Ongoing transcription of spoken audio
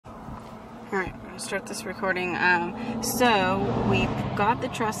Alright, I'm going to start this recording. So, we got the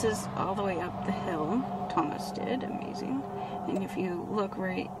trusses all the way up the hill. Thomas did. Amazing. And if you look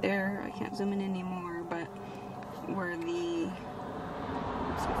right there, I can't zoom in anymore, but where the...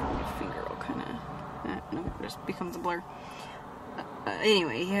 Let's see if my finger will kind of... no, it just becomes a blur.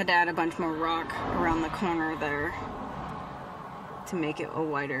 Anyway, he had to add a bunch more rock around the corner there to make it a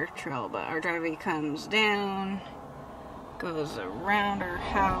wider trail. But our driveway comes down, goes around our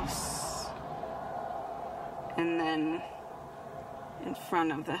house, and then in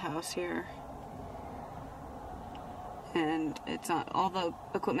front of the house here. And it's on all the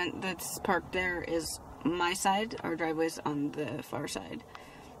equipment that's parked there is my side. Our driveway's on the far side.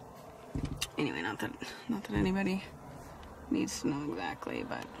 Anyway, not that anybody needs to know exactly,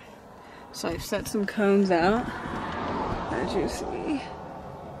 but so I've set some cones out, as you see,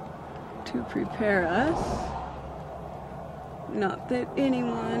 to prepare us. Not that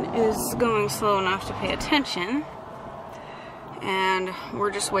anyone is going slow enough to pay attention. And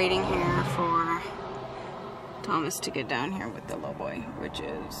we're just waiting here for Thomas to get down here with the lowboy, which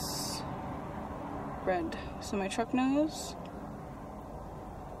is red semi-truck nose.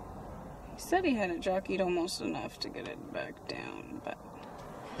 He said he had it jockeyed almost enough to get it back down, but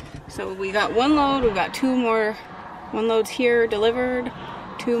so we got one load, we've got two more. One load's here delivered,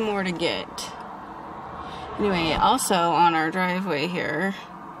 two more to get. Anyway, also on our driveway here,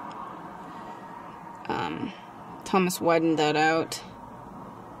 Thomas widened that out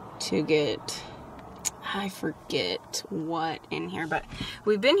to get, I forget what in here, but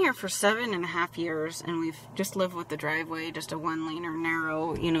we've been here for 7.5 years, and we've just lived with the driveway, just a one-lane or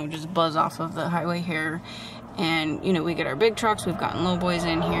narrow, you know, just buzz off of the highway here. And, you know, we get our big trucks, we've gotten lowboys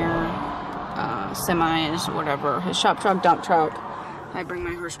in here, semis, whatever, his shop truck, dump truck. I bring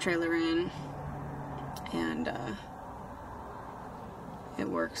my horse trailer in. And it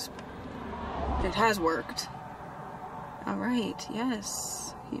works. It has worked. Alright,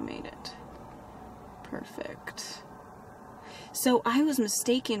 yes, he made it. Perfect. So I was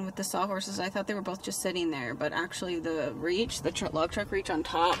mistaken with the sawhorses. I thought they were both just sitting there, but actually the reach, the log truck reach on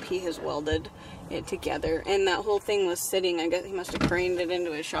top, he has welded it together. And that whole thing was sitting, I guess he must have craned it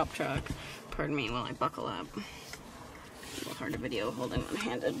into his shop truck. Pardon me while I buckle up. A little hard to video holding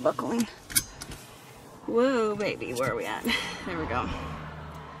one-handed buckling. Whoa, baby, where are we at? There we go.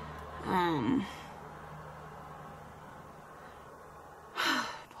 Boy.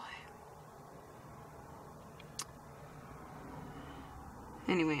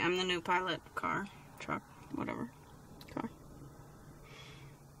 Anyway, I'm the new pilot. Car, truck, whatever. Car.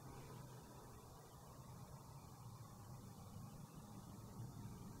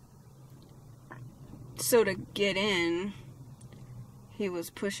 So to get in, he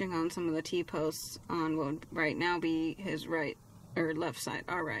was pushing on some of the T-posts on what would right now be his right, or left side,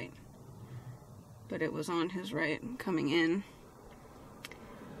 our right. But it was on his right coming in.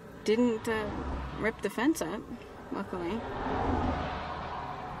 Didn't rip the fence up, luckily.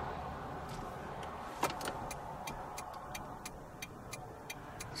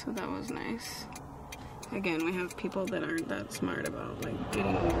 So that was nice. Again, we have people that aren't that smart about like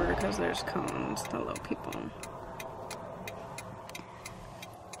getting over because there's cones. Hello, people.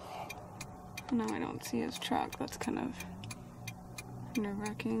 No, I don't see his truck. That's kind of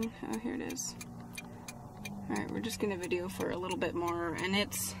nerve-wracking. Oh, here it is. Alright, we're just going to video for a little bit more, and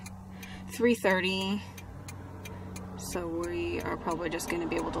it's 3:30, so we are probably just going to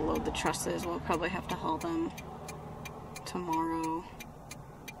be able to load the trusses. We'll probably have to haul them tomorrow.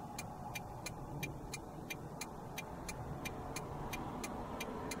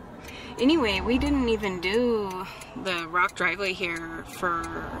 Anyway, we didn't even do the rock driveway here for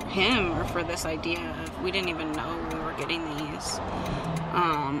him or for this idea. We didn't even know we were getting these.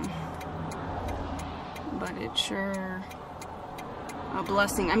 But it's sure a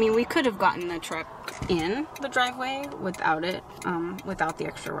blessing. I mean, we could have gotten the truck in the driveway without it, without the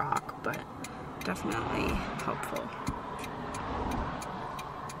extra rock, but definitely helpful.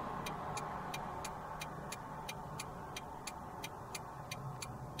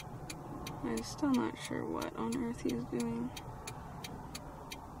 I'm still not sure what on earth he's doing.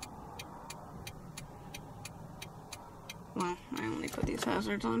 Well, I only put these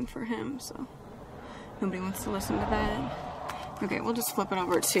hazards on for him, so nobody wants to listen to that. Okay, we'll just flip it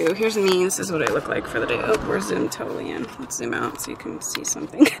over to, here's me, this is what I look like for the day. Oh, we're zoomed totally in. Let's zoom out so you can see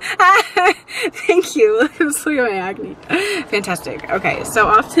something. Thank you, look at my acne. Fantastic. Okay, so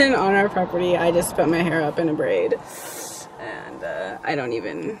often on our property, I just put my hair up in a braid. And I don't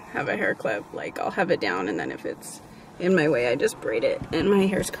even have a hair clip. Like, I'll have it down, and then if it's in my way, I just braid it. And my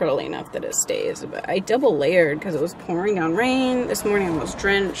hair's curly enough that it stays. But I double layered because it was pouring down rain. This morning I was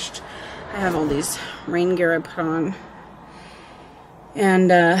drenched. I have all these rain gear I put on.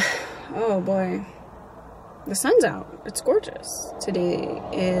 And, oh boy, the sun's out. It's gorgeous. Today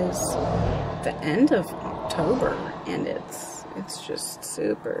is the end of October, and it's just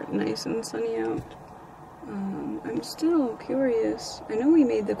super nice and sunny out. I'm still curious. I know we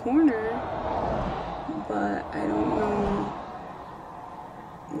made the corner, but I don't know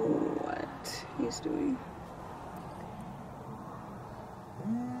what he's doing.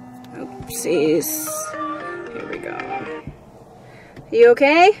 Oopsies. Here we go. You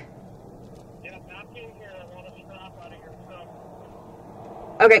okay? Yeah, back in here. I want a strap out of your trunk.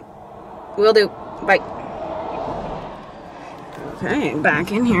 Okay. Will do. Bye. Okay,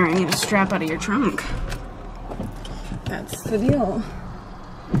 back in here. I need a strap out of your trunk. That's the deal.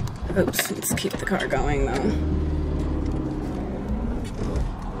 Oops, let's keep the car going though.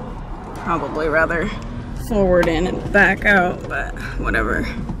 Probably rather forward in and back out, but whatever.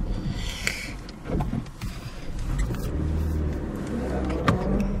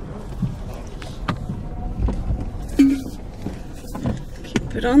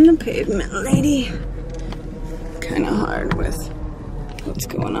 Keep it on the pavement, lady. Kind of hard with what's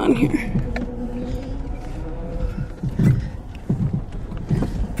going on here.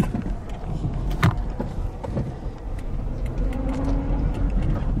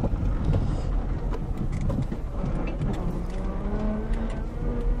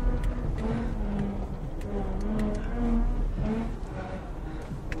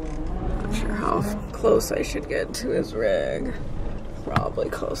 Close I should get to his rig. Probably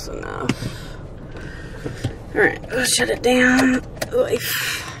close enough. Alright, let's shut it down.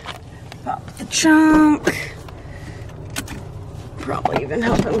 Pop the trunk. Probably even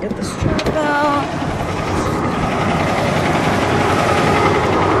help him get the strap out.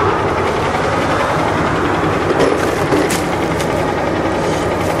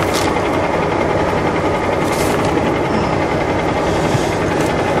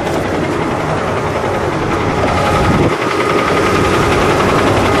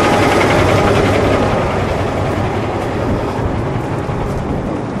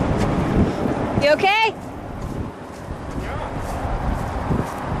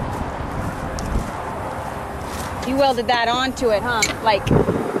 You welded that onto it, huh? Like,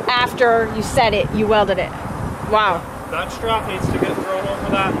 after you set it, you welded it. Wow. That strap needs to get thrown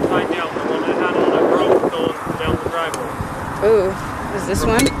over that and tied down. The one I had on it broke going down the driveway. Ooh, is this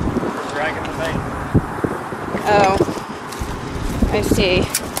one? Dragging the bank. Oh, I see.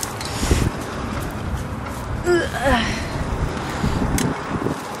 Ugh.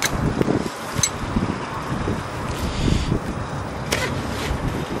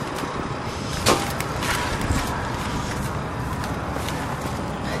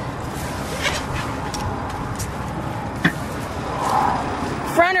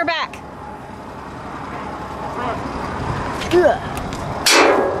 Front or back? Front. Ugh.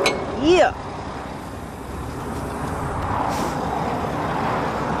 Yeah.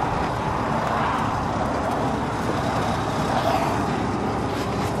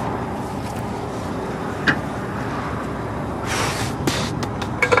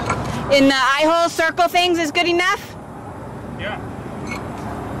 In the eye hole circle things is good enough? Yeah.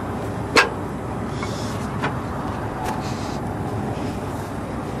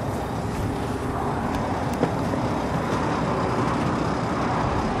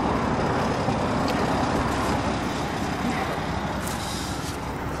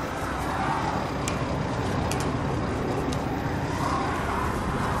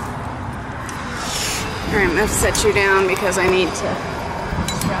 Alright, I'm gonna set you down because I need to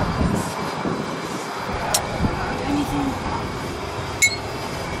strap this. Anything?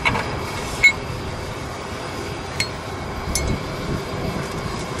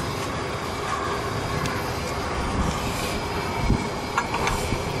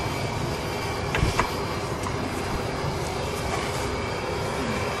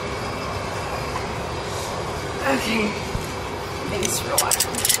 Okay. Thanks for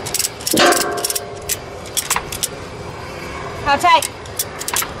watching. How tight?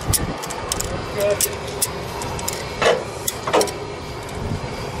 Good.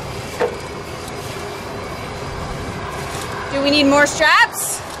 Do we need more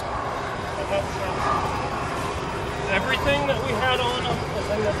straps? Everything that we had on them was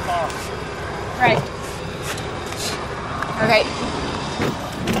in the box. Right. Okay.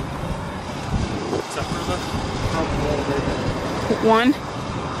 Except for the One.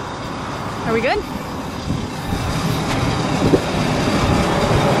 Are we good?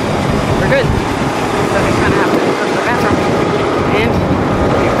 We're good. So we kind of have to go to the bathroom. And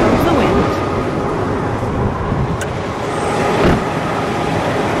here comes the wind.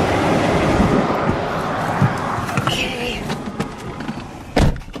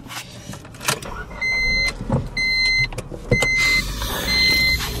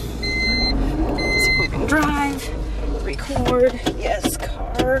 record. Yes,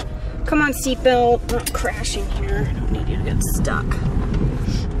 car. Come on, seatbelt. I'm not crashing here. I don't need you to get stuck.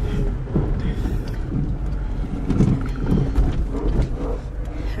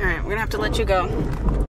 Alright, we're gonna have to let you go.